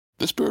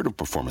The spirit of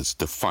performance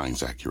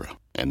defines Acura,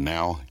 and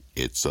now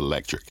it's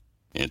electric.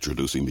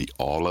 Introducing the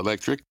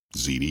all-electric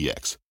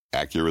ZDX,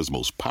 Acura's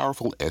most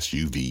powerful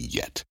SUV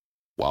yet.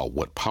 While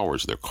what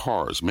powers their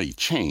cars may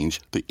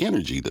change, the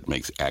energy that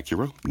makes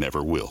Acura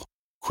never will.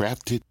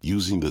 Crafted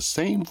using the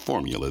same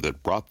formula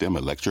that brought them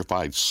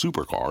electrified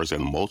supercars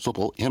and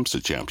multiple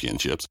IMSA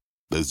championships,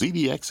 the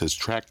ZDX has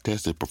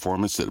track-tested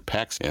performance that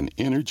packs an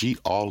energy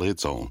all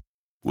its own.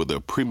 With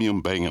a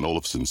premium Bang &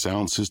 Olufsen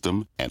sound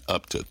system and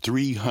up to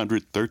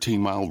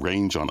 313-mile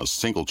range on a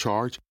single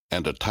charge,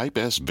 and a Type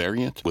S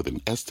variant with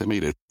an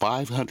estimated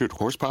 500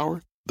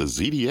 horsepower, the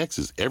ZDX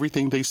is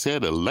everything they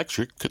said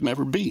electric could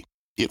never be.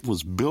 It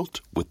was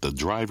built with the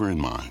driver in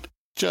mind,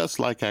 just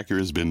like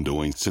Acura's been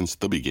doing since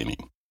the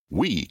beginning.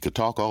 We could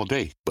talk all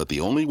day, but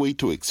the only way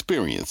to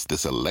experience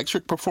this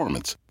electric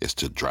performance is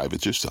to drive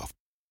it yourself.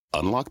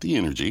 Unlock the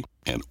energy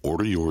and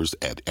order yours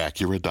at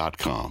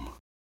Acura.com.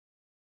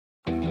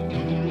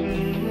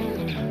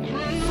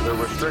 The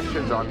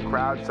restrictions on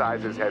crowd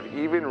sizes have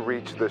even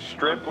reached the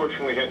Strip.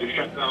 Unfortunately, had to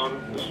shut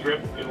down the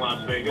Strip in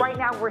Las Vegas. Right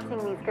now, we're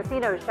seeing these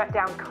casinos shut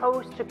down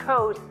coast to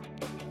coast.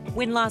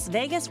 When Las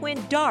Vegas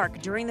went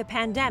dark during the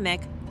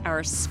pandemic,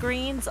 our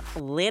screens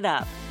lit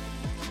up.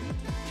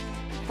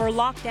 For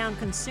lockdown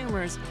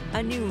consumers,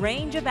 a new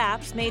range of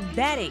apps made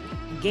betting,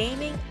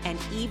 gaming, and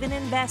even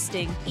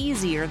investing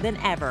easier than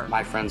ever.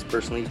 My friends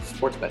personally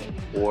sports betting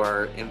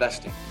or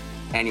investing,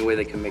 any way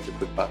they can make a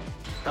quick buck.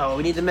 Oh,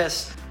 we need the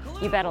miss.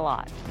 You bet a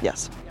lot.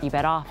 Yes. You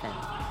bet often.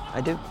 I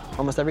do,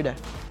 almost every day.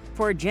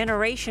 For a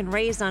generation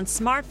raised on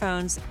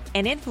smartphones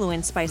and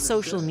influenced by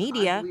social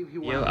media,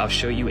 I'll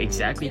show you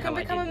exactly how I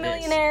did become a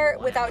millionaire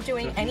without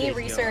doing any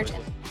research.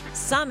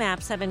 Some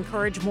apps have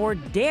encouraged more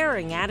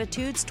daring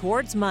attitudes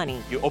towards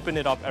money. You open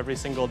it up every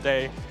single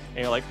day and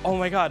you're like, oh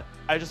my God,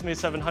 I just made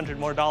 $700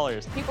 more.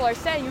 People are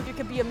saying you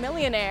could be a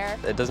millionaire.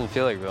 It doesn't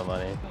feel like real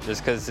money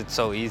just because it's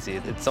so easy.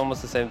 It's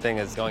almost the same thing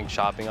as going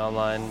shopping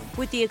online.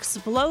 With the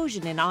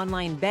explosion in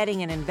online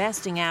betting and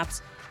investing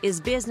apps, is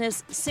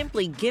business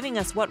simply giving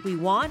us what we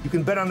want? You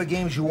can bet on the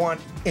games you want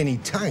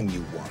anytime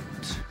you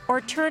want. Or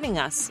turning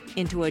us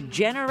into a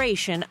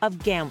generation of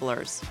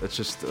gamblers? It's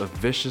just a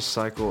vicious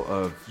cycle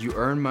of you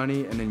earn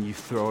money and then you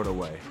throw it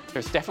away.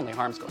 There's definitely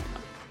harms going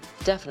on.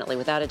 Definitely,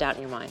 without a doubt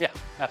in your mind. Yeah,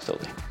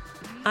 absolutely.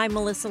 I'm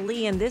Melissa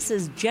Lee, and this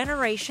is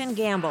Generation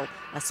Gamble,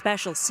 a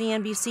special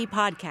CNBC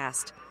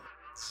podcast.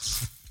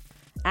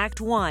 Act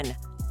 1,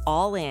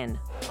 All In.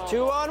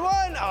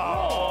 2-on-1!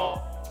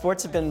 Oh!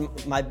 Sports have been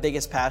my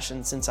biggest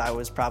passion since I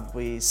was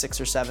probably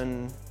 6 or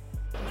 7.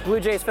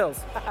 Blue Jays Phils.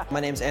 My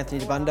name's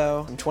Anthony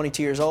DeBundo. I'm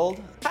 22 years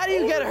old. How do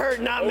you get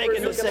hurt not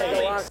making the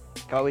save?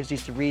 I always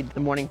used to read the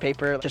morning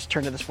paper, just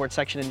turn to the sports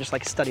section and just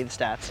study the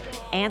stats.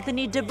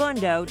 Anthony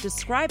DeBundo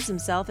describes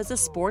himself as a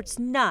sports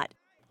nut,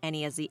 and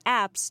he has the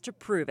apps to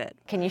prove it.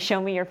 Can you show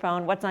me your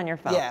phone? What's on your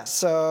phone? Yeah,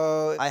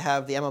 so I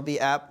have the MLB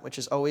app, which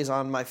is always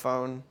on my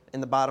phone in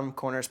the bottom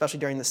corner,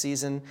 especially during the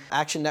season.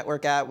 Action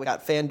Network app, we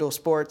got FanDuel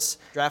Sports,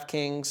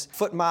 DraftKings,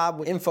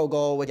 FootMob,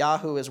 Infogol with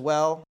Yahoo as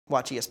well.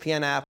 Watch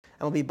ESPN app,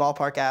 MLB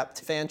Ballpark app.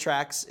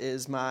 Fantrax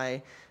is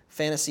my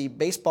fantasy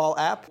baseball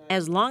app.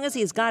 As long as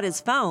he's got his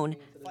phone,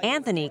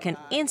 Anthony can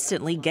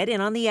instantly get in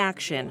on the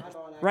action.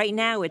 Right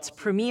now, it's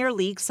Premier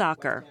League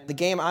soccer. The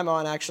game I'm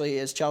on actually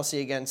is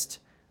Chelsea against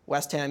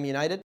West Ham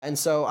United. And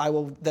so I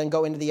will then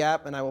go into the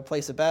app and I will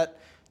place a bet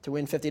to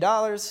win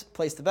 $50,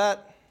 place the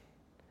bet.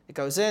 It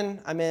goes in,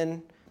 I'm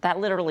in. That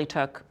literally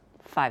took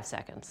 5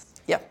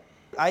 seconds. Yeah.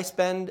 I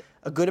spend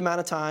a good amount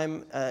of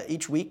time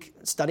each week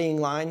studying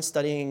lines,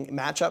 studying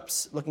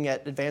matchups, looking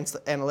at advanced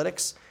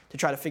analytics to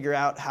try to figure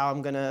out how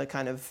I'm going to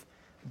kind of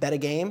bet a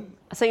game.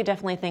 So you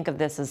definitely think of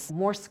this as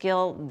more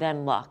skill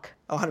than luck.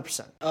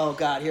 100%. Oh,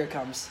 God, here it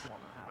comes.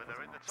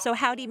 So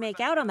how'd he make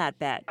out on that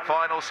bet?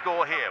 Final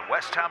score here,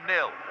 West Ham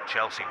 0,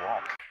 Chelsea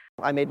 1.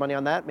 I made money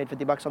on that, made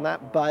 $50 on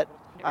that, but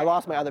I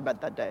lost my other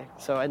bet that day,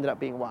 so I ended up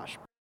being washed.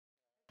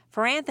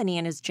 For Anthony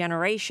and his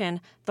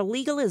generation, the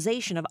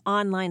legalization of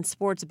online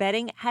sports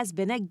betting has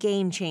been a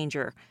game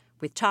changer,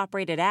 with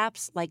top-rated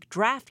apps like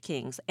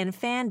DraftKings and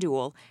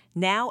FanDuel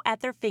now at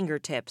their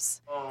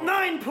fingertips.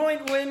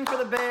 9-point win for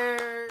the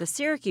Bears! The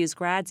Syracuse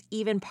grads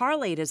even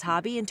parlayed his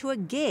hobby into a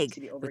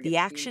gig with the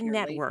Action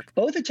Network.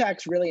 Both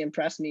attacks really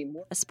impressed me.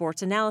 A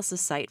sports analysis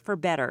site for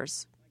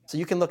bettors. So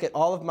you can look at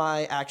all of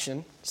my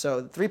action.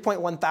 So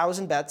 3.1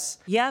 thousand bets.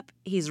 Yep,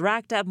 he's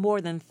racked up more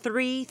than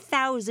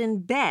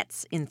 3,000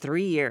 bets in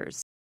 3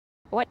 years.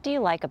 What do you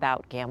like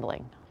about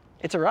gambling?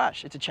 It's a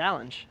rush. It's a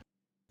challenge.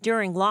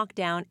 During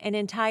lockdown, an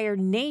entire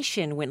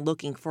nation went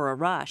looking for a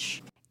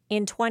rush.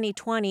 In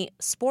 2020,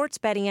 sports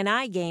betting and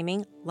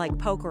iGaming, like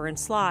poker and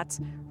slots,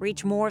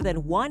 reached more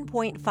than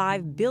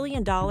 $1.5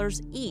 billion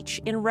each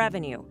in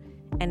revenue.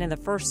 And in the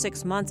first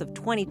 6 months of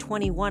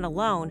 2021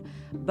 alone,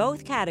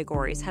 both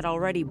categories had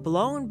already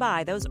blown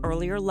by those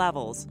earlier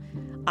levels.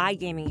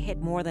 iGaming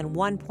hit more than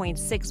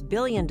 $1.6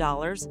 billion,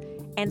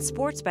 and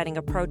sports betting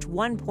approached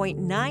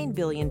 $1.9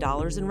 billion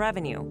in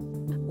revenue.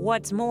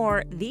 What's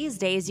more, these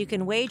days you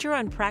can wager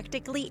on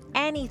practically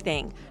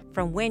anything,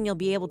 from when you'll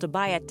be able to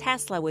buy a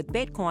Tesla with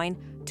Bitcoin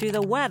to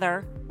the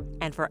weather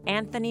And for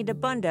Anthony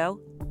Dabbundo,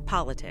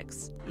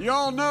 politics.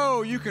 Y'all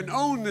know you can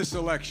own this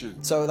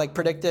election. So,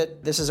 Predict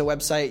It, this is a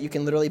website. You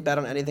can literally bet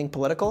on anything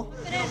political.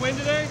 You gonna win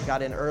today?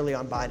 Got in early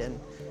on Biden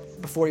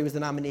before he was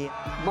the nominee.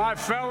 My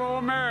fellow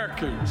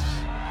Americans.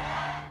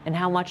 And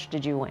how much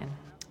did you win?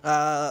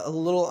 A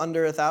little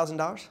under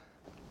 $1,000.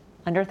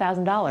 Under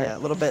 $1,000? Yeah, a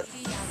little bit.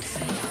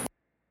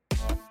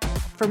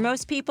 For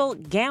most people,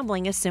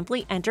 gambling is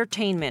simply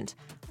entertainment,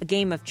 a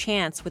game of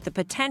chance with the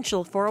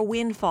potential for a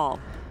windfall.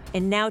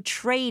 And now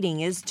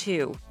trading is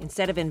too.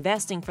 Instead of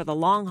investing for the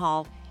long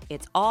haul,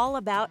 it's all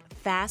about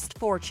fast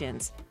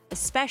fortunes,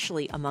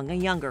 especially among a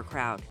younger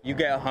crowd. You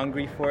get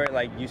hungry for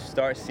it, you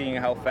start seeing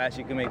how fast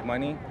you can make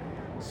money,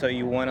 so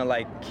you want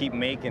to keep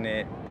making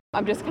it.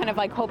 I'm just kind of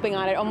hoping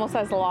on it, almost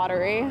as a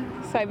lottery.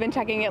 So I've been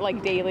checking it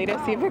daily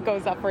to see if it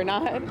goes up or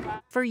not.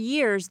 For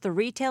years, the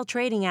retail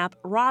trading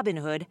app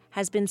Robinhood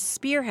has been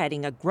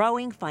spearheading a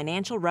growing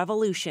financial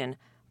revolution,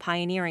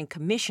 pioneering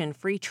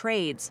commission-free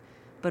trades.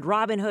 But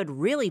Robinhood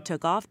really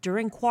took off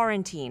during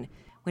quarantine,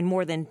 when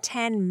more than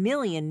 10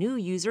 million new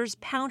users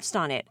pounced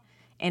on it,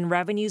 and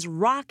revenues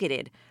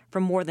rocketed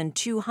from more than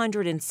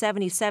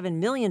 $277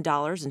 million in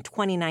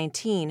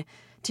 2019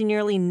 to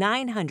nearly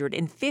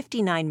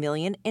 $959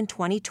 million in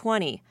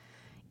 2020.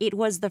 It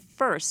was the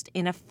first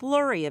in a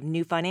flurry of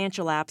new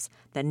financial apps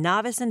that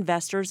novice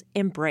investors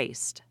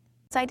embraced.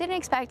 So I didn't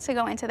expect to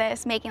go into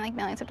this making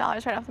millions of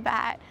dollars right off the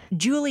bat.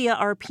 Julia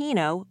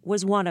Arpino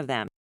was one of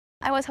them.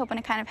 I was hoping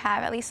to kind of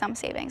have at least some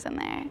savings in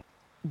there.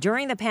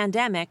 During the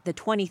pandemic, the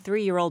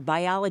 23-year-old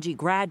biology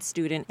grad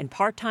student and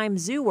part-time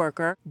zoo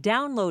worker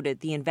downloaded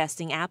the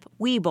investing app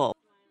Webull.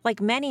 Like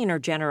many in her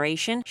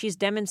generation, she's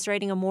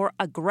demonstrating a more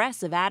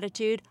aggressive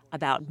attitude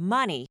about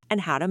money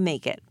and how to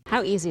make it.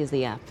 How easy is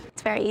the app?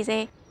 It's very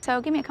easy. So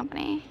give me a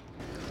company.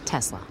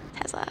 Tesla.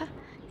 Tesla.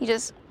 You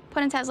just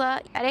put in Tesla.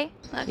 Ready?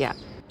 Look. Yeah.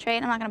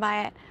 Trade. I'm not going to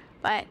buy it.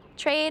 But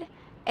trade.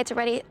 It's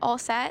already all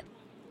set.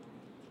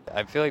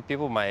 I feel like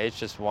people my age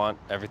just want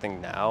everything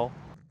now.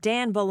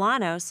 Dan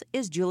Bolanos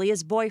is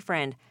Julia's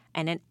boyfriend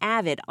and an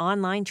avid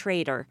online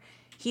trader.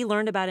 He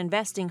learned about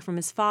investing from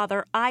his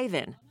father,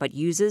 Ivan, but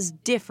uses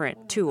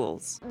different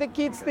tools. The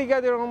kids, they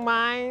got their own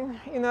mind.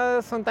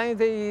 Sometimes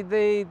they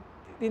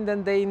think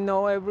that they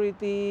know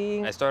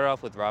everything. I started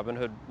off with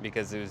Robinhood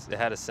because it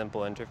had a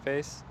simple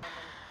interface.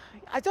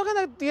 I told him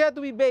that you have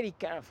to be very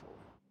careful.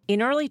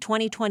 In early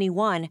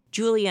 2021,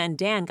 Julia and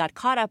Dan got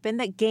caught up in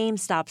the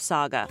GameStop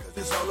saga.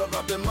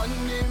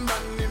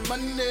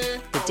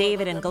 The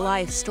David and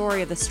Goliath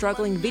story of the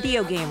struggling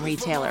video game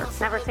retailer.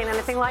 Never seen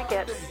anything like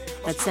it.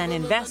 That sent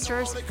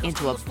investors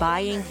into a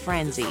buying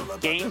frenzy.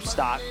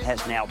 GameStop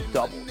has now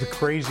doubled. The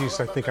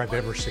craziest I think I've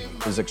ever seen.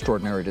 It was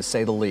extraordinary, to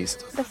say the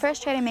least. The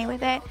first trade I made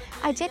with it,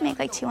 I did make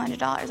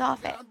 $200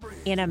 off it.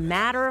 In a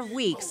matter of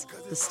weeks,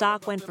 the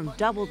stock went from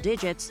double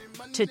digits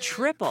to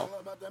triple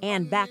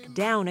and back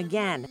down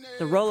again.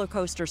 The roller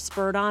coaster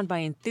spurred on by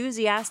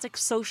enthusiastic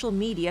social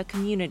media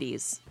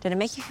communities. Did it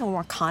make you feel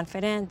more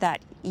confident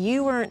that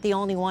you weren't the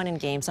only one in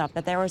GameStop,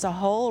 that there was a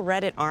whole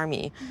Reddit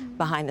army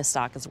behind the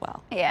stock as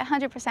well? Yeah,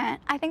 100%.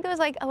 I think there was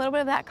a little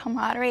bit of that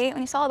camaraderie when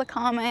you saw all the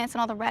comments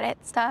and all the Reddit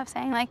stuff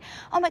saying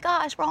oh my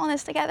gosh, we're all in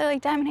this together,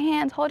 diamond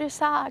hands, hold your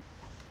stock.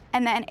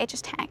 And then it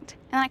just tanked.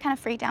 And then I kind of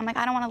freaked out.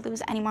 I don't want to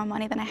lose any more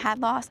money than I had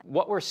lost.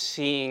 What we're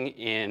seeing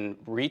in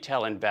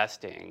retail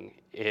investing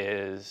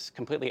is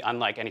completely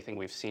unlike anything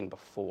we've seen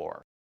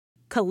before.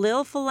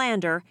 Khalil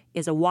Philander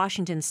is a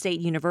Washington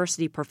State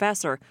University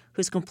professor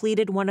who's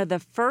completed one of the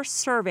first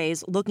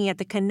surveys looking at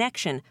the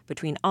connection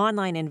between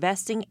online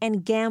investing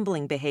and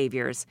gambling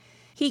behaviors.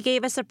 He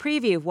gave us a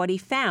preview of what he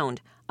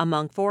found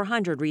among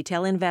 400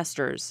 retail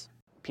investors.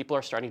 People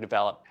are starting to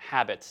develop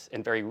habits,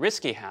 and very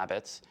risky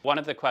habits. One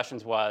of the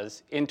questions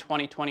was, in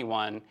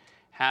 2021,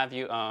 have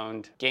you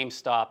owned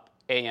GameStop,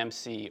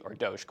 AMC, or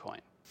Dogecoin?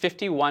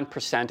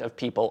 51% of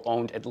people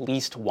owned at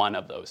least one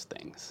of those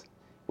things,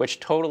 which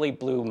totally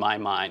blew my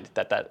mind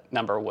that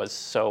number was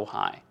so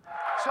high.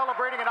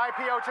 Celebrating an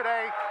IPO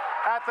today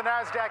at the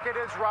NASDAQ, it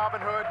is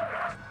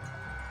Robinhood.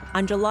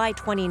 On July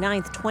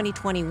 29,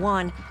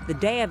 2021, the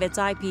day of its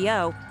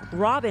IPO,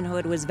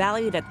 Robinhood was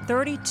valued at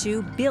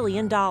 $32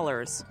 billion.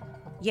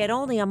 Yet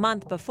only a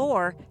month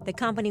before, the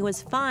company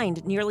was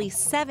fined nearly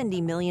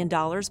 $70 million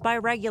by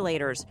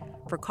regulators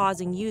for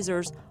causing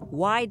users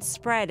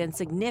widespread and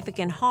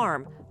significant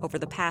harm over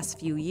the past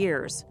few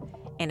years.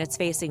 And it's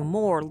facing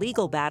more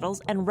legal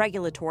battles and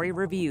regulatory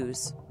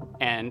reviews.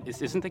 And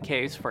this isn't the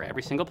case for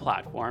every single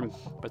platform,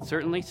 but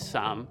certainly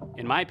some,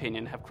 in my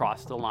opinion, have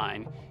crossed the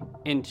line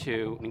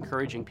into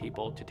encouraging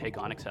people to take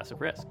on excessive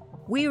risk.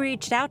 We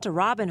reached out to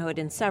Robinhood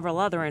and several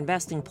other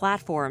investing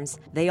platforms.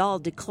 They all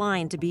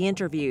declined to be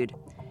interviewed.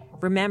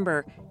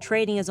 Remember,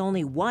 trading is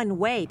only one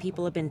way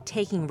people have been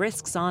taking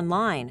risks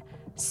online.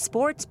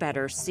 Sports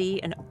bettors see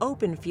an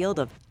open field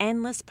of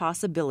endless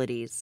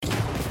possibilities.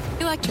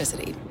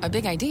 Electricity, a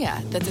big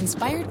idea that's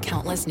inspired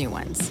countless new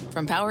ones.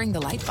 From powering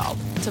the light bulb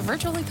to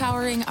virtually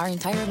powering our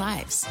entire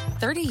lives.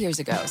 30 years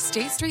ago,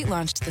 State Street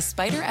launched the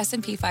SPDR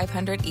S&P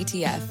 500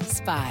 ETF,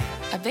 SPY.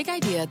 A big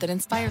idea that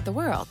inspired the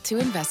world to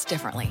invest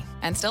differently,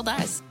 and still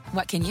does.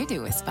 What can you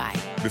do with SPY?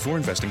 Before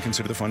investing,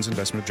 consider the fund's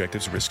investment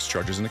objectives, risks,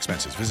 charges, and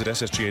expenses. Visit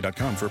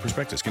ssga.com for a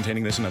prospectus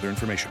containing this and other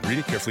information. Read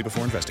it carefully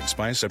before investing.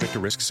 SPY is subject to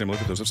risks similar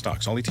to those of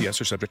stocks. All ETFs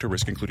are subject to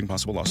risk, including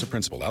possible loss of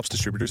principal. Alps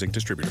Distributors, Inc.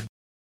 Distributor.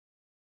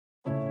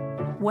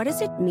 What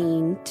does it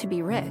mean to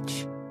be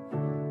rich?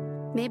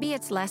 Maybe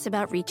it's less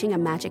about reaching a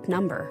magic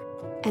number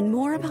and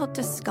more about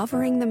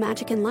discovering the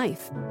magic in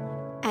life.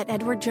 At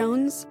Edward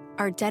Jones,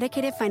 our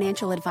dedicated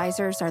financial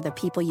advisors are the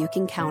people you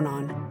can count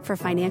on for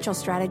financial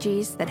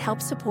strategies that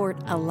help support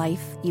a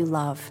life you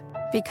love.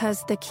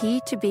 Because the key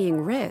to being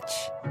rich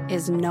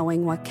is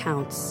knowing what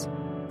counts.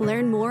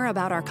 Learn more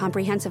about our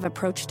comprehensive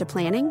approach to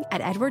planning at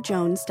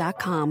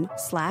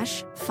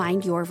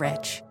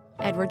edwardjones.com/findyourrich.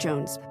 Edward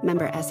Jones,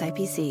 member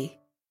SIPC.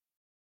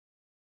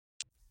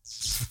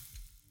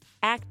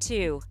 Act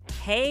 2.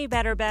 Hey,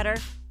 better.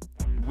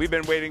 We've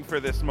been waiting for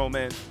this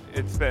moment.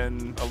 It's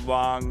been a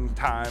long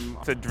time.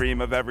 It's a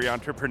dream of every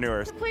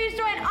entrepreneur. Please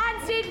join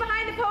on stage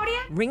behind the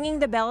podium. Ringing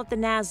the bell at the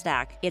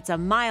NASDAQ, it's a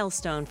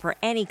milestone for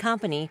any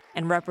company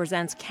and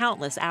represents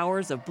countless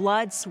hours of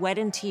blood, sweat,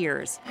 and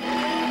tears.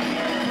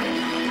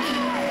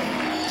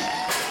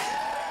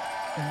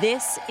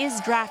 This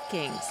is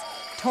DraftKings.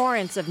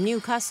 Torrents of new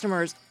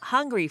customers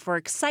hungry for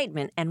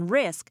excitement and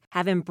risk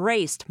have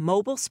embraced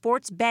mobile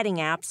sports betting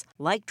apps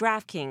like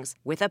DraftKings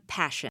with a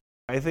passion.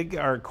 I think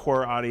our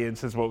core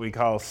audience is what we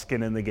call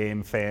skin in the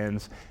game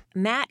fans.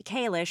 Matt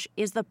Kalish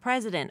is the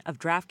president of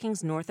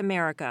DraftKings North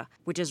America,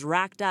 which has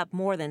racked up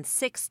more than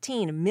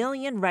 16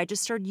 million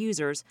registered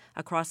users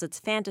across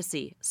its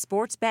fantasy,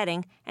 sports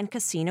betting, and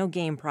casino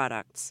game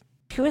products.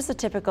 Who is the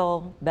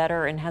typical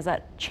bettor, and has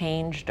that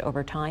changed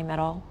over time at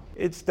all?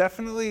 It's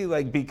definitely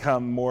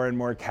become more and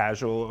more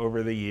casual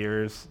over the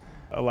years.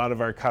 A lot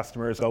of our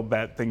customers, they'll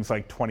bet things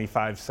like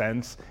 25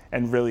 cents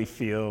and really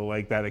feel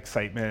that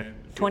excitement.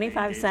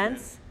 25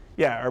 cents?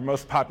 Yeah, our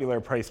most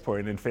popular price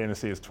point in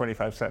fantasy is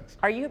 25 cents.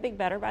 Are you a big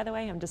bettor, by the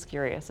way? I'm just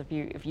curious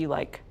if you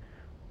like.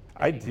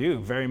 I do,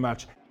 very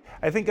much.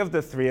 I think of the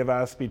three of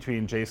us,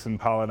 between Jason,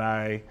 Paul, and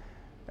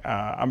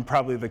I'm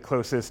probably the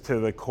closest to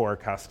the core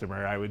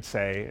customer, I would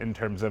say, in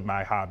terms of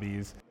my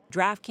hobbies.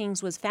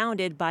 DraftKings was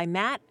founded by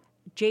Matt,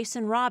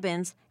 Jason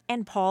Robbins,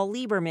 and Paul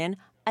Lieberman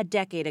a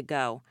decade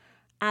ago.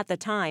 At the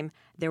time,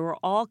 they were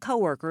all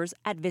coworkers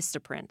at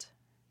Vistaprint.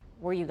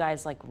 Were you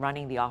guys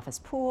running the office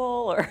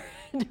pool or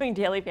doing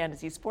daily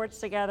fantasy sports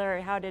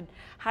together? How did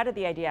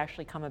the idea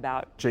actually come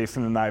about?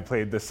 Jason and I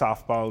played the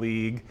softball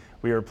league.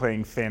 We were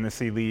playing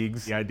fantasy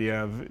leagues. The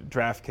idea of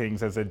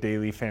DraftKings as a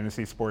daily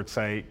fantasy sports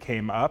site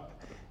came up,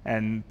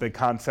 and the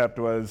concept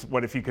was,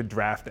 what if you could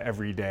draft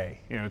every day?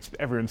 It's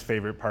everyone's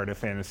favorite part of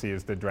fantasy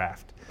is the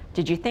draft.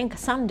 Did you think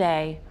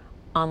someday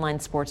online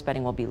sports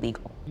betting will be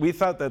legal? We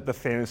thought that the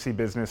fantasy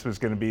business was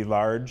going to be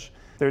large.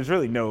 There's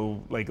really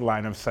no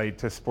line of sight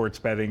to sports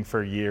betting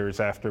for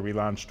years after we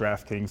launched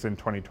DraftKings in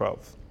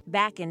 2012.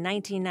 Back in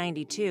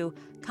 1992,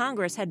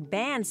 Congress had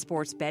banned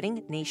sports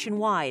betting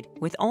nationwide,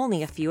 with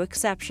only a few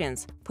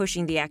exceptions,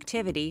 pushing the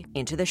activity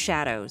into the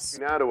shadows.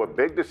 Now to a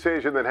big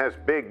decision that has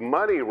big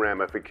money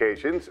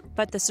ramifications.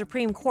 But the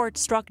Supreme Court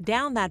struck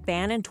down that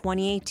ban in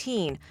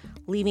 2018,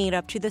 leaving it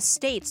up to the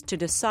states to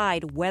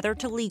decide whether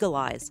to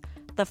legalize.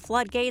 The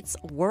floodgates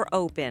were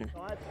open.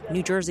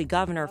 New Jersey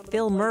Governor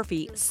Phil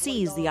Murphy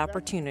seized the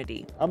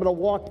opportunity. I'm going to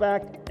walk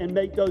back and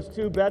make those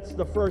two bets,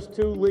 the first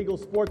two legal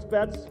sports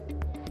bets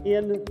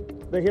in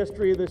the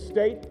history of this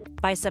state.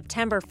 By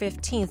September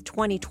 15,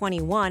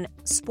 2021,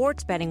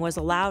 sports betting was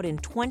allowed in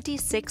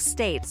 26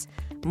 states,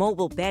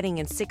 mobile betting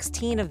in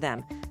 16 of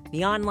them.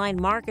 The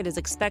online market is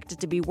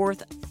expected to be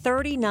worth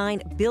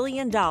 $39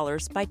 billion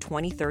by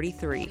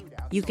 2033.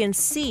 You can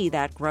see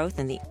that growth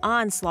in the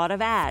onslaught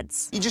of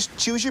ads. You just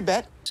choose your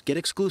bet. Get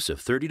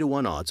exclusive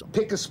 30-1 odds.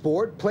 Pick a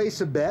sport, place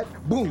a bet,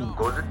 boom,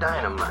 goes the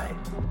dynamite.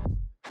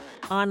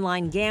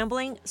 Online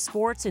gambling,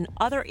 sports, and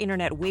other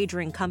internet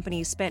wagering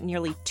companies spent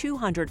nearly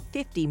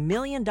 $250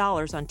 million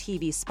on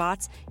TV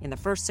spots in the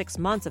first 6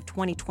 months of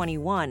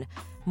 2021,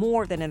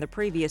 more than in the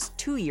previous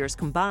 2 years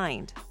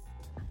combined.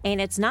 And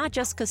it's not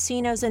just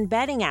casinos and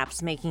betting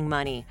apps making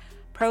money.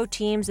 Pro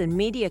teams and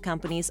media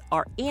companies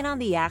are in on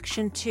the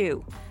action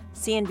too.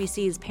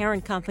 CNBC's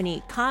parent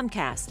company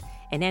Comcast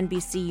and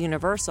NBC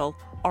Universal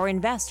are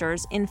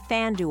investors in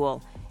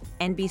FanDuel.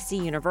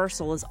 NBC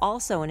Universal is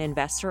also an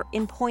investor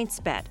in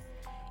PointsBet.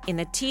 In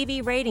the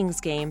TV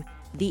ratings game,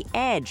 the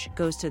edge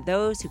goes to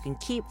those who can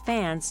keep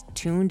fans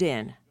tuned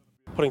in.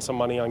 Putting some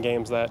money on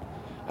games that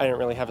I didn't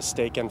really have a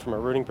stake in from a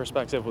rooting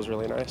perspective was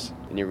really nice.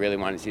 And you really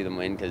want to see them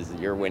win because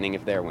you're winning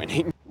if they're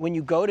winning. When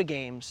you go to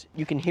games,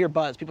 you can hear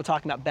buzz, people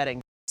talking about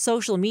betting.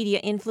 Social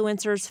media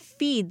influencers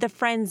feed the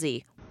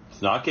frenzy.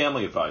 It's not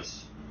gambling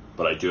advice,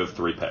 but I do have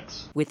 3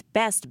 picks. With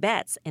best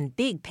bets and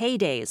big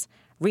paydays,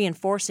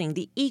 reinforcing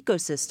the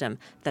ecosystem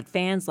that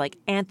fans like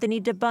Anthony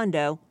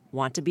Dabbundo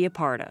want to be a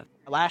part of.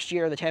 Last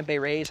year, the Tampa Bay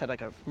Rays had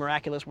a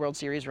miraculous World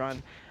Series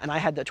run, and I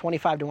had the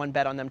 25-1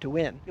 bet on them to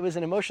win. It was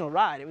an emotional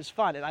ride. It was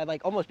fun, and I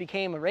almost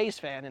became a Rays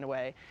fan in a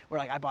way, where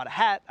I bought a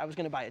hat, I was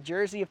going to buy a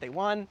jersey if they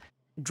won.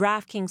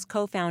 DraftKings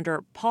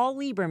co-founder Paul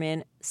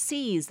Lieberman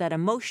sees that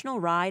emotional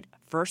ride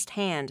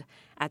firsthand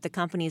at the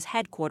company's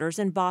headquarters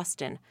in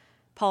Boston.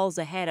 Paul's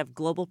the head of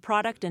global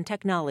product and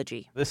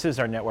technology. This is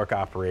our network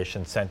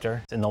operations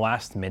center. In the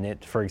last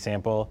minute, for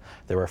example,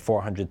 there were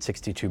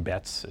 462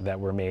 bets that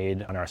were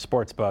made on our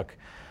sports book,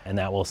 and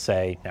that will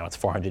say now it's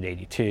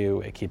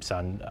 482. It keeps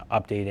on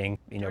updating.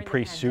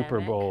 Pre-Super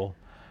Bowl,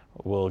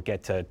 we'll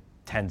get to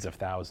tens of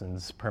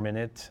thousands per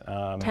minute.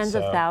 Tens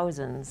of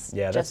thousands?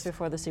 Yeah, just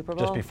before the Super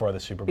Bowl? Just before the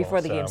Super Bowl.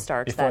 Before the game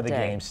starts that day? Before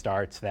the game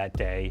starts that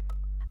day.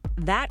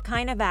 That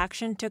kind of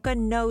action took a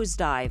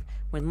nosedive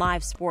when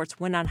live sports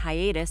went on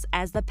hiatus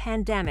as the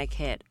pandemic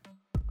hit.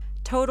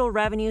 Total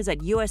revenues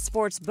at U.S.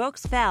 sports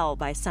books fell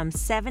by some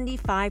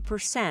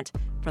 75%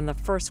 from the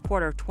first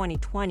quarter of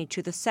 2020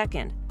 to the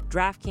second.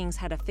 DraftKings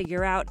had to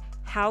figure out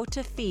how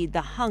to feed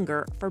the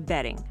hunger for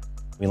betting.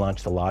 We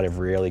launched a lot of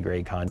really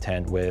great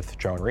content with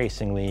Drone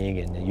Racing League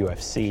and the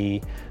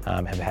UFC,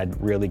 have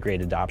had really great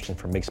adoption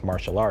for mixed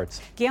martial arts.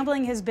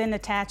 Gambling has been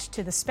attached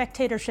to the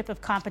spectatorship of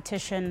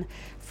competition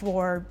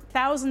for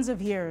thousands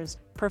of years.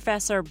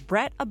 Professor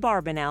Brett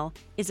Abarbanel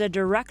is a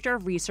director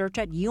of research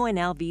at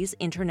UNLV's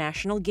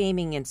International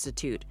Gaming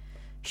Institute.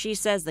 She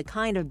says the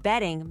kind of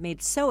betting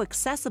made so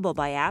accessible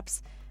by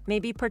apps may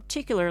be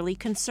particularly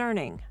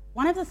concerning.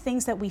 One of the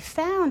things that we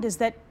found is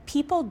that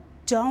people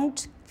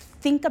don't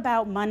think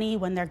about money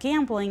when they're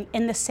gambling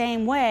in the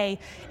same way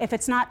if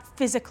it's not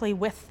physically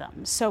with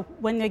them. So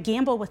when they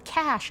gamble with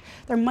cash,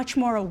 they're much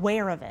more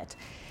aware of it.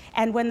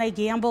 And when they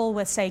gamble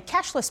with, say,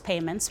 cashless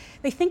payments,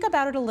 they think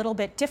about it a little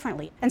bit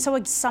differently. And so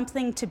it's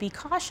something to be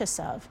cautious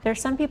of. There are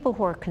some people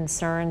who are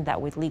concerned that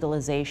with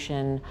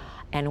legalization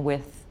and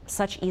with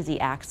such easy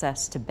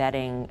access to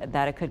betting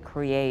that it could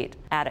create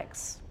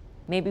addicts.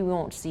 Maybe we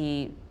won't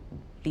see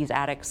these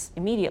addicts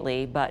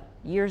immediately, but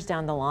years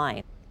down the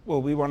line.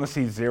 Well, we want to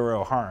see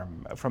zero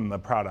harm from the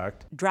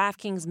product.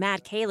 DraftKings'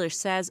 Matt Kalish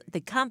says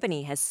the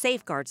company has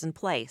safeguards in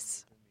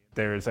place.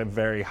 There's a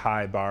very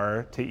high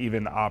bar to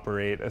even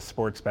operate a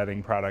sports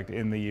betting product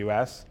in the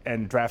U.S.,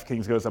 and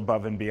DraftKings goes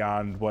above and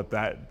beyond what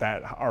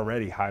that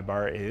already high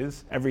bar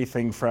is.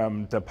 Everything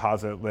from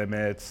deposit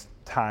limits,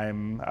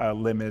 time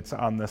limits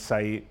on the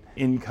site,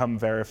 income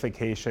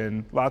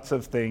verification, lots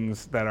of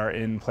things that are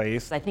in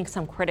place. I think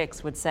some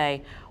critics would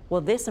say,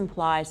 well, this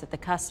implies that the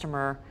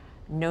customer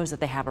knows that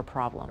they have a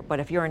problem. But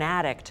if you're an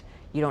addict,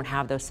 you don't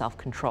have those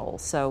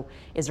self-controls. So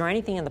is there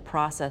anything in the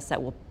process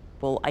that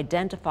will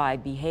identify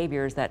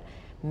behaviors that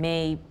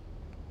may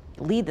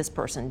lead this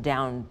person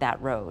down that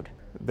road?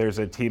 There's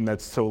a team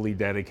that's solely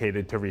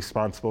dedicated to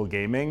responsible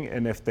gaming,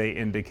 and if they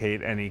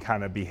indicate any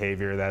kind of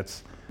behavior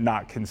that's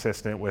not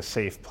consistent with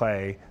safe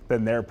play,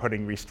 then they're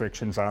putting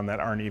restrictions on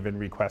that aren't even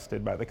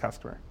requested by the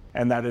customer.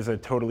 And that is a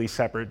totally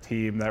separate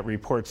team that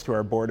reports to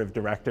our board of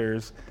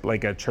directors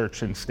like a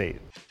church and state.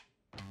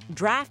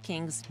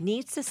 DraftKings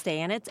needs to stay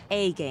in its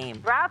A game.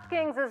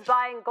 DraftKings is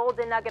buying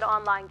Golden Nugget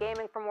Online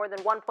Gaming for more than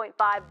 $1.5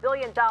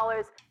 billion.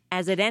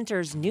 As it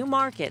enters new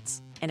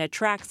markets and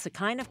attracts the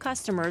kind of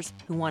customers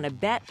who want to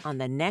bet on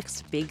the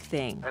next big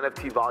thing.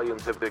 NFT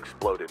volumes have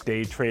exploded.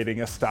 Day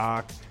trading a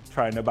stock,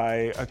 trying to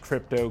buy a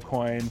crypto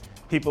coin.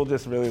 People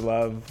just really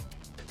love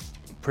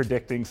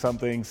predicting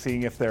something,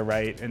 seeing if they're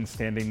right, and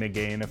standing to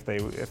gain if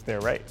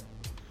they're right.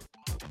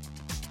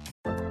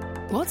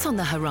 What's on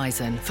the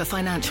horizon for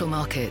financial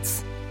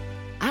markets?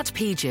 At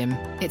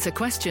PGIM, it's a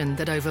question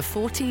that over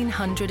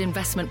 1,400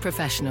 investment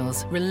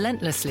professionals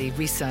relentlessly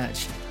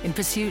research in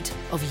pursuit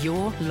of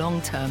your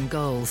long-term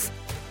goals.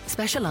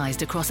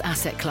 Specialized across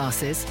asset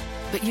classes,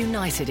 but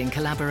united in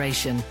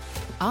collaboration,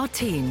 our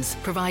teams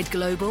provide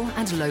global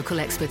and local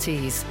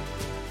expertise.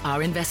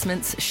 Our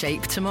investments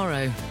shape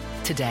tomorrow,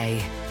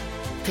 today.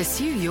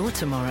 Pursue your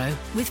tomorrow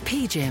with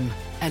PGIM,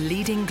 a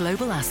leading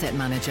global asset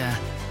manager.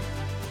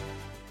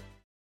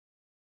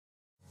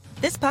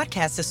 This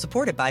podcast is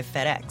supported by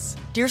FedEx.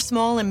 Dear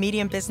small and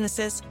medium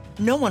businesses,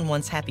 no one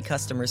wants happy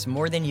customers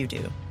more than you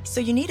do. So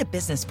you need a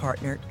business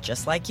partner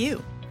just like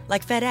you.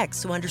 Like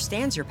FedEx, who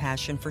understands your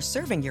passion for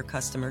serving your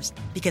customers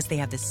because they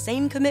have the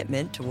same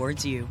commitment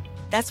towards you.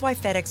 That's why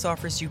FedEx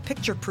offers you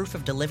picture proof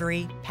of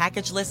delivery,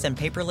 packageless and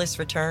paperless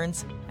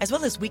returns, as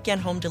well as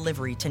weekend home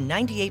delivery to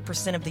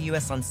 98% of the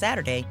U.S. on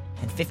Saturday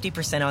and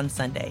 50% on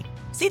Sunday.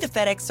 See the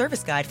FedEx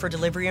service guide for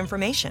delivery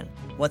information.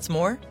 What's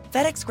more,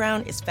 FedEx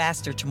Ground is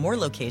faster to more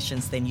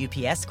locations than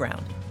UPS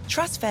Ground.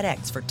 Trust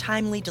FedEx for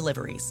timely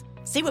deliveries.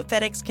 See what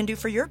FedEx can do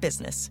for your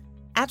business.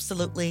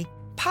 Absolutely,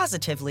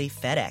 positively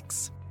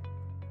FedEx.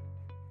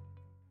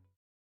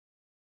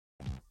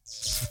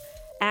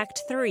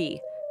 Act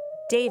 3.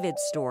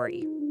 David's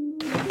story.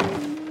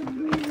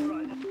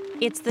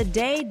 It's the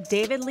day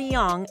David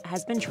Leong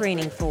has been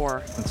training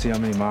for. Let's see how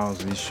many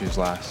miles these shoes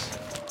last.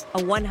 A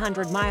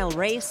 100-mile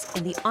race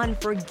in the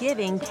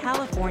unforgiving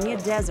California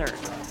desert.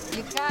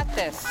 You got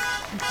this.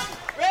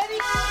 Ready,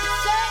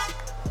 set,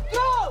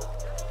 go!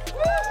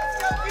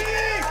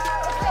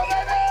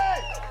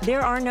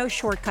 There are no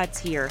shortcuts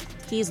here.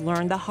 He's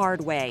learned the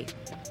hard way.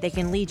 They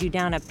can lead you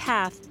down a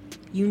path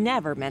you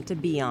never meant to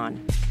be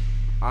on.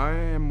 I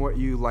am what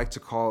you like to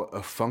call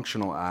a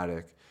functional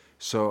addict.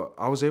 So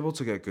I was able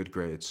to get good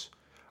grades.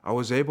 I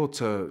was able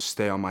to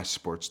stay on my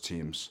sports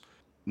teams.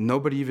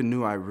 Nobody even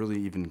knew I really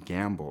even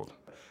gambled.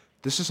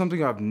 This is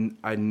something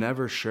I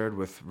never shared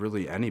with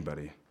really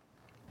anybody.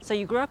 So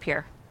you grew up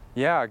here?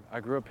 Yeah, I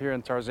grew up here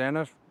in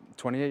Tarzana,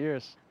 28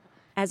 years.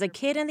 As a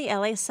kid in the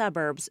LA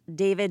suburbs,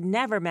 David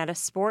never met a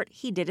sport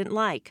he didn't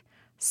like.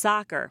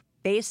 Soccer,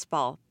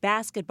 baseball,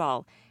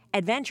 basketball,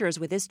 adventures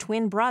with his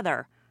twin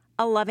brother,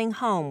 a loving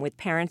home with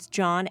parents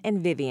John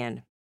and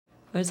Vivian.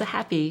 It was a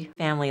happy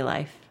family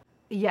life.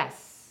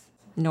 Yes.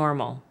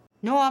 Normal.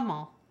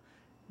 Normal.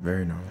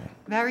 Very normal.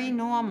 Very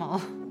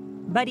normal.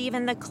 But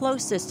even the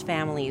closest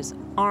families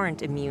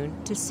aren't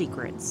immune to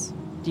secrets.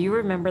 Do you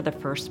remember the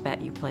first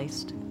bet you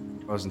placed?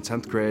 I was in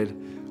 10th grade.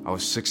 I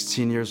was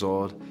 16 years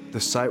old. The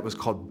site was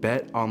called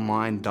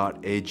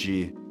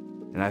betonline.ag.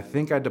 And I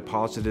think I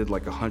deposited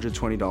like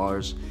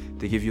 $120.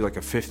 They give you like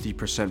a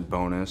 50%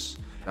 bonus.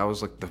 That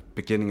was like the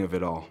beginning of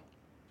it all.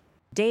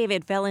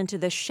 David fell into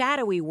the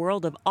shadowy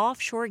world of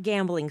offshore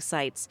gambling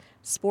sites.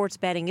 Sports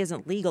betting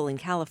isn't legal in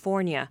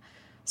California.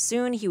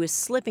 Soon he was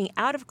slipping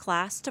out of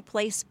class to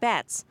place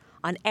bets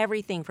on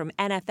everything from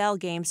NFL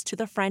games to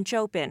the French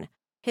Open.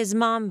 His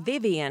mom,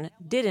 Vivian,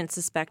 didn't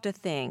suspect a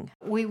thing.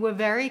 We were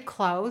very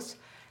close,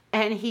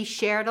 and he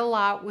shared a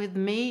lot with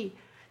me.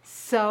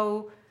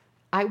 So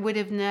I would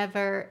have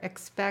never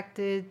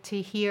expected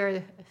to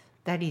hear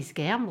that he's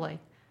gambling.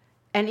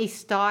 And he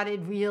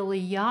started really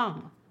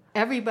young.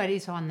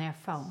 Everybody's on their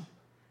phone.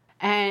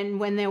 And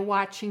when they're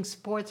watching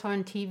sports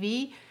on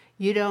TV,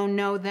 you don't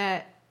know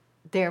that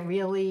they're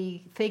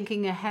really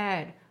thinking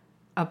ahead,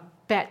 a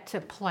bet to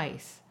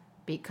place,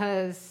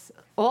 because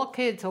all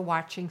kids are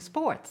watching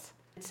sports.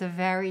 It's a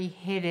very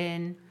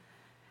hidden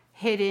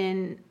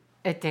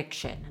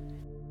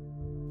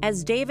addiction.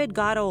 As David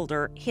got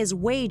older, his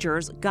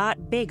wagers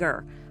got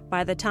bigger.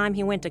 By the time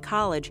he went to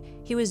college,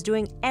 he was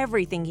doing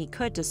everything he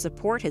could to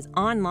support his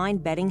online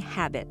betting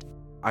habit.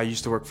 I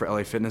used to work for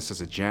LA Fitness as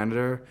a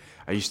janitor.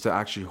 I used to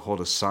actually hold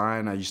a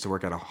sign. I used to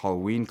work at a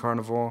Halloween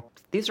carnival.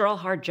 These are all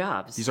hard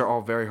jobs. These are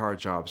all very hard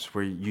jobs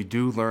where you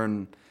do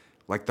learn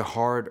like the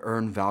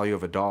hard-earned value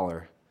of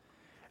 $1.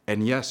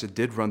 And yes, it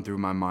did run through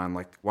my mind,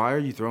 like, why are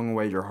you throwing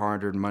away your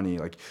hard-earned money?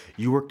 Like,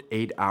 you worked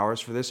 8 hours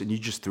for this and you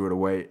just threw it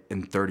away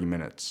in 30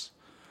 minutes.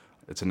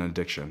 It's an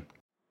addiction.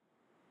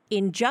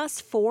 In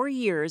just 4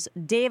 years,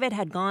 David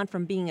had gone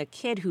from being a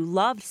kid who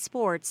loved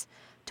sports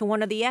to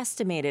one of the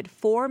estimated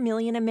 4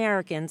 million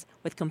Americans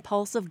with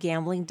compulsive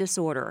gambling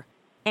disorder.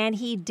 And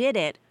he did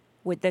it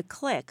with the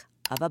click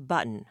of a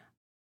button.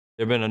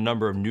 There have been a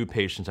number of new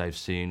patients I've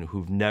seen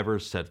who've never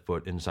set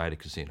foot inside a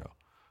casino,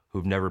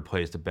 who've never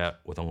placed a bet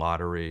with a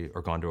lottery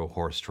or gone to a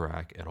horse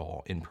track at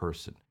all in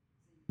person.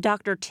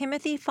 Dr.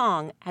 Timothy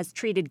Fong has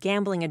treated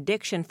gambling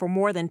addiction for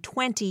more than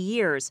 20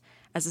 years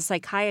as a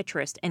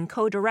psychiatrist and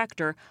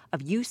co-director of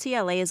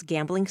UCLA's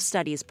Gambling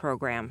Studies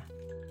program.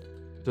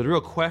 So the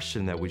real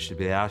question that we should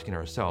be asking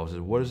ourselves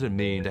is, what does it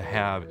mean to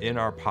have in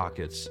our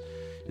pockets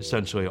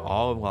essentially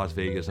all of Las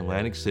Vegas,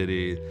 Atlantic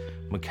City,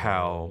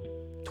 Macau,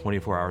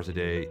 24 hours a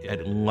day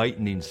at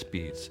lightning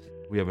speeds?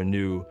 We have a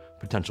new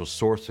potential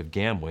source of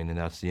gambling, and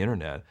that's the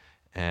internet,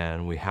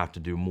 and we have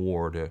to do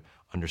more to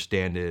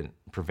understand it,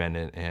 prevent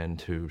it, and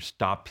to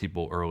stop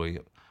people early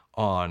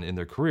on in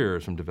their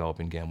careers from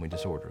developing gambling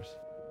disorders.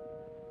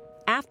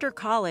 After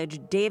college,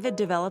 David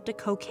developed a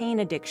cocaine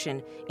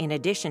addiction in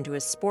addition to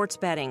his sports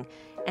betting,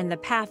 and the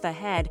path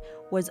ahead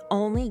was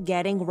only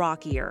getting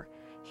rockier.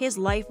 His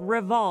life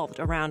revolved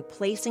around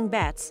placing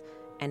bets,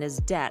 and his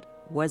debt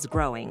was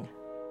growing.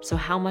 So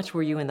how much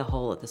were you in the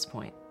hole at this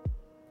point?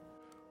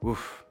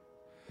 Oof.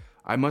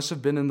 I must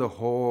have been in the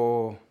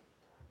hole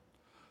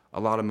a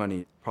lot of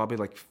money, probably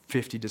like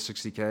 50 to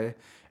 60K,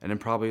 and then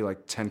probably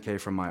like 10K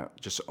from my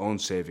just own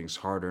savings,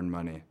 hard-earned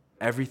money.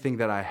 Everything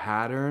that I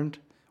had earned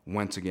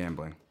went to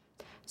gambling.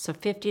 So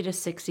 $50,000 to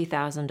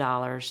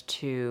 $60,000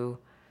 to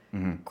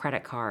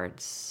credit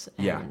cards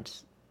and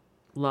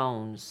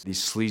loans.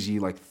 These sleazy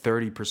like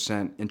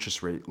 30%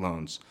 interest rate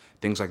loans,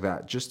 things like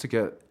that, just to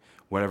get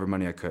whatever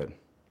money I could.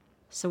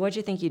 So what did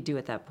you think you'd do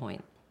at that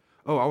point?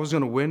 Oh, I was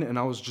gonna win and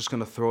I was just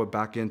gonna throw it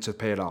back in to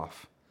pay it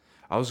off.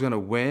 I was gonna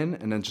win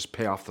and then just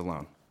pay off the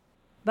loan.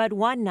 But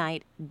one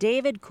night,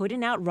 David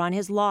couldn't outrun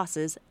his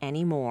losses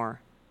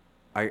anymore.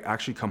 I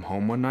actually come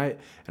home one night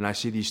and I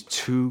see these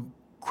 2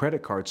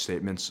 credit card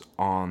statements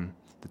on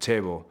the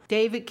table.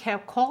 David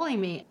kept calling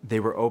me.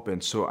 They were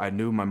open, so I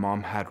knew my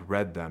mom had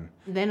read them.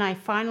 Then I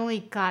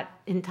finally got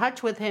in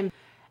touch with him,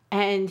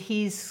 and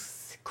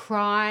he's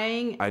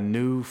crying. I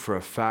knew for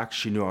a fact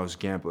she knew I was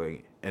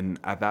gambling. And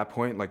at that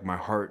point, like, my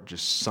heart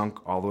just sunk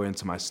all the way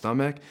into my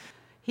stomach.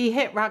 He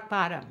hit rock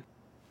bottom.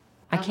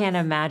 I can't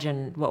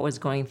imagine what was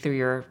going through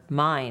your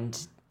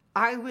mind.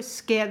 I was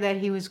scared that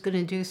he was going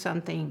to do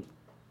something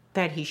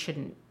that he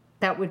shouldn't,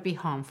 that would be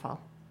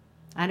harmful.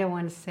 I don't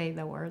want to say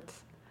the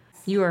words.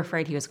 You were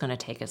afraid he was going to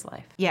take his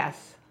life?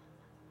 Yes.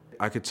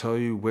 I could tell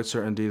you with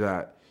certainty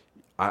that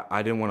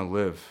I didn't want to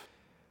live.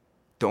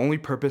 The only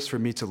purpose for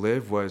me to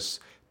live was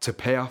to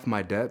pay off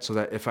my debt so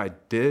that if I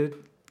did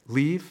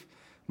leave,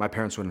 my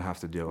parents wouldn't have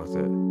to deal with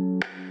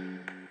it.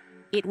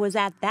 It was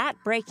at that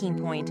breaking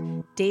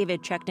point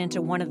David checked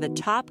into one of the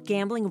top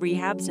gambling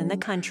rehabs in the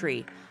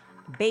country,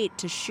 Beit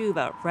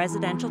Teshuva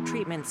Residential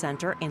Treatment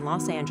Center in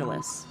Los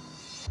Angeles.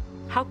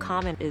 How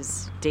common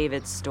is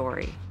David's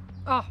story?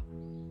 Oh,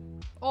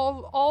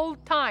 all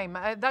time.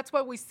 That's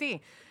what we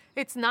see.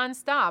 It's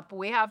nonstop.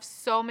 We have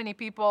so many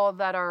people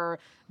that are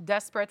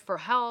desperate for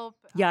help.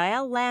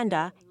 Yael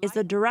Landa is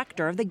the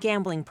director of the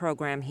gambling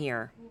program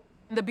here.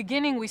 In the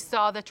beginning, we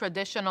saw the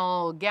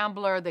traditional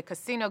gambler, the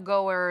casino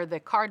goer,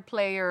 the card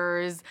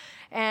players.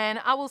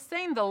 And I will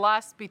say in the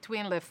last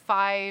between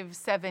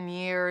 5-7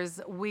 years,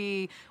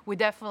 we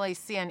definitely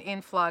see an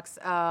influx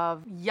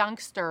of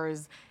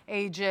youngsters,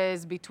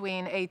 ages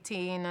between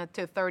 18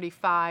 to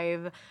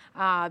 35,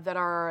 that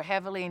are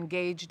heavily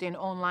engaged in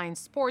online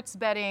sports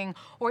betting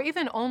or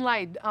even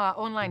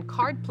online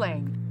card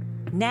playing.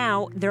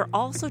 Now, they're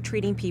also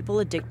treating people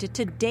addicted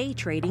to day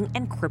trading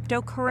and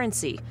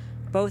cryptocurrency,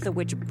 both of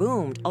which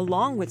boomed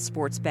along with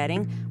sports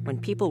betting when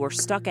people were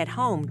stuck at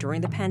home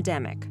during the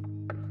pandemic.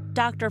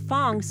 Dr.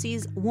 Fong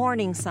sees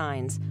warning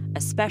signs,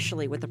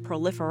 especially with the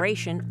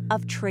proliferation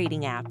of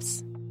trading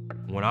apps.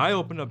 When I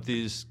open up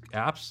these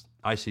apps,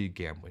 I see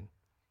gambling.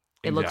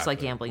 It looks like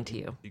gambling to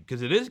you.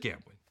 Because it is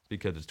gambling,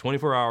 because it's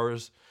 24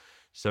 hours,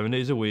 7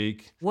 days a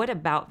week. What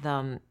about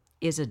them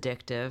is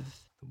addictive?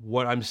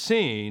 What I'm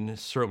seeing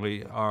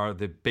certainly are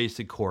the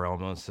basic core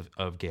elements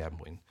of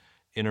gambling: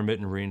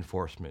 intermittent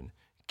reinforcement,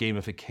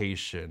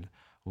 gamification,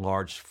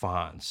 large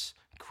fonts,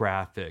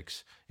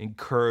 graphics,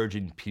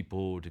 encouraging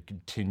people to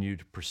continue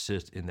to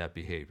persist in that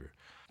behavior.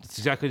 It's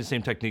exactly the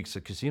same techniques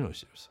that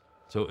casinos use.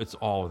 So it's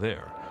all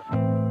there.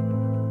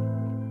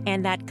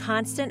 And that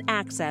constant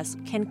access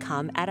can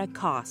come at a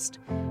cost.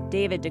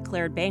 David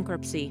declared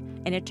bankruptcy,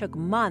 and it took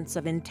months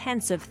of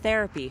intensive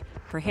therapy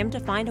for him to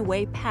find a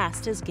way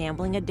past his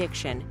gambling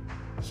addiction.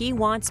 He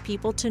wants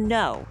people to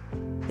know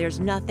there's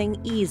nothing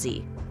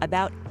easy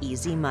about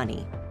easy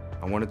money.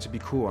 I wanted to be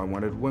cool. I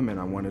wanted women.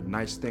 I wanted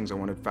nice things. I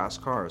wanted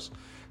fast cars.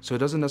 So it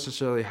doesn't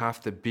necessarily have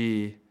to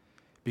be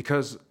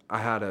because I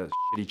had a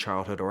shitty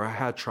childhood or I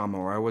had trauma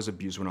or I was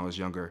abused when I was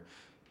younger.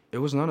 It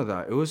was none of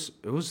that. It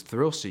was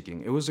thrill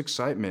seeking. It was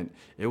excitement.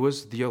 It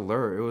was the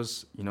allure. It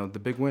was, the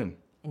big win.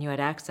 And you had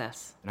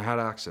access. And I had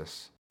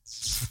access.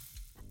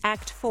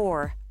 Act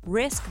 4,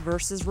 Risk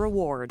versus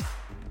Reward.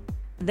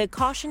 The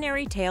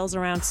cautionary tales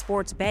around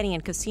sports betting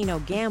and casino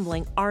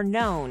gambling are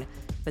known,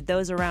 but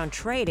those around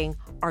trading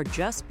are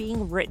just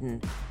being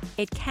written.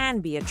 It can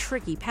be a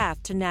tricky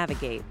path to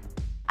navigate.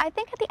 I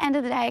think at the end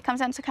of the day, it comes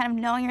down to kind of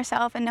knowing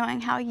yourself and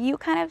knowing how you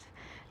kind of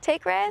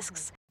take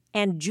risks.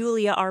 And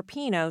Julia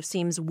Arpino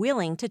seems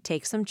willing to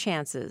take some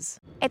chances.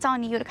 It's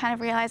on you to kind of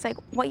realize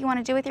what you want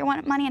to do with your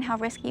money and how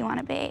risky you want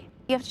to be.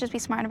 You have to just be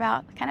smart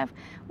about kind of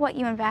what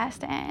you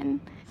invest in.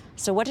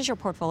 So what does your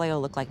portfolio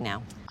look like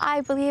now?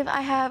 I believe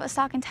I have a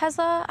stock in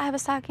Tesla. I have a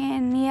stock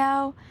in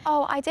NEO.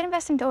 Oh, I did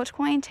invest in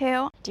Dogecoin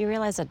too. Do you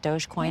realize that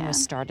Dogecoin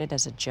was started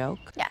as a joke?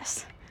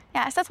 Yes.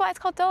 Yes, that's why it's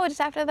called Doge. It's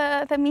after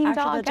the meme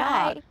dog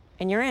guy.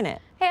 And you're in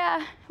it.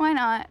 Yeah, why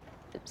not?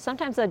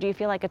 Sometimes though, do you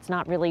feel like it's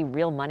not really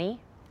real money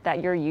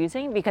that you're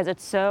using? Because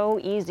it's so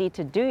easy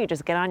to do. You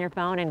just get on your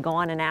phone and go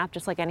on an app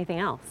just like anything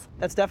else.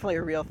 That's definitely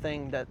a real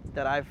thing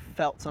that I've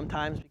felt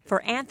sometimes.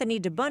 For Anthony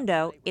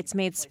DeBundo, it's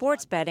made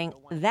sports betting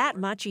that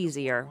much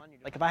easier.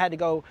 Like if I had to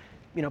go,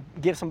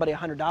 give somebody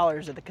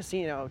 $100 at the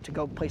casino to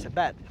go place a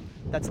bet,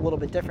 that's a little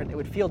bit different. It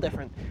would feel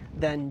different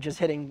than just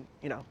hitting,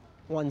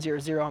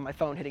 100 on my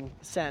phone, hitting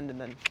send and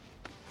then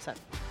send.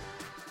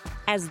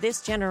 As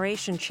this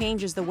generation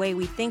changes the way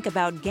we think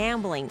about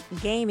gambling,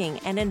 gaming,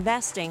 and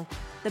investing,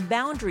 the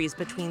boundaries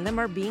between them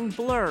are being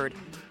blurred,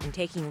 and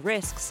taking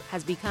risks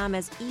has become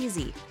as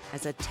easy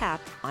as a tap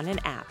on an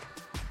app.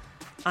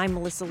 I'm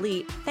Melissa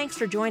Lee. Thanks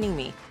for joining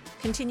me.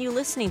 Continue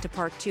listening to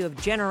Part 2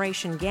 of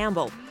Generation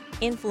Gamble,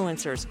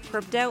 Influencers,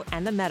 Crypto,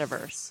 and the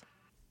Metaverse.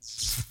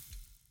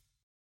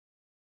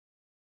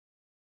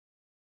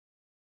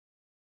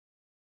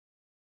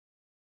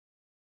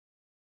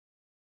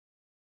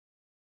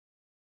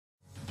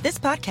 This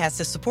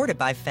podcast is supported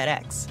by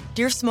FedEx.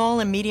 Dear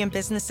small and medium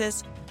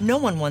businesses, no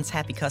one wants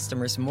happy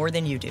customers more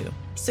than you do.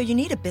 So you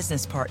need a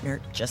business partner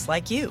just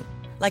like you.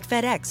 Like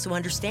FedEx, who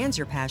understands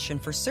your passion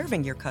for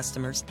serving your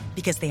customers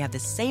because they have the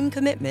same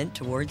commitment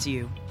towards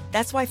you.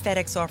 That's why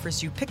FedEx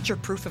offers you picture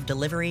proof of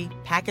delivery,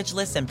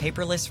 packageless and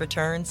paperless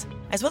returns,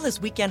 as well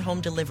as weekend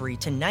home delivery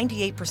to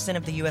 98%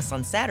 of the U.S.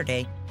 on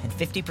Saturday and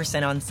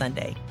 50% on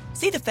Sunday.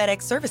 See the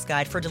FedEx service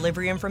guide for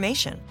delivery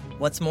information.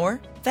 What's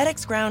more,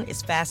 FedEx Ground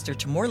is faster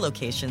to more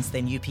locations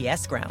than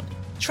UPS Ground.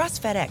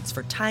 Trust FedEx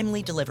for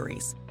timely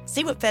deliveries.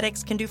 See what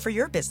FedEx can do for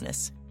your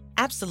business.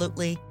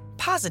 Absolutely,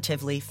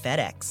 positively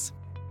FedEx.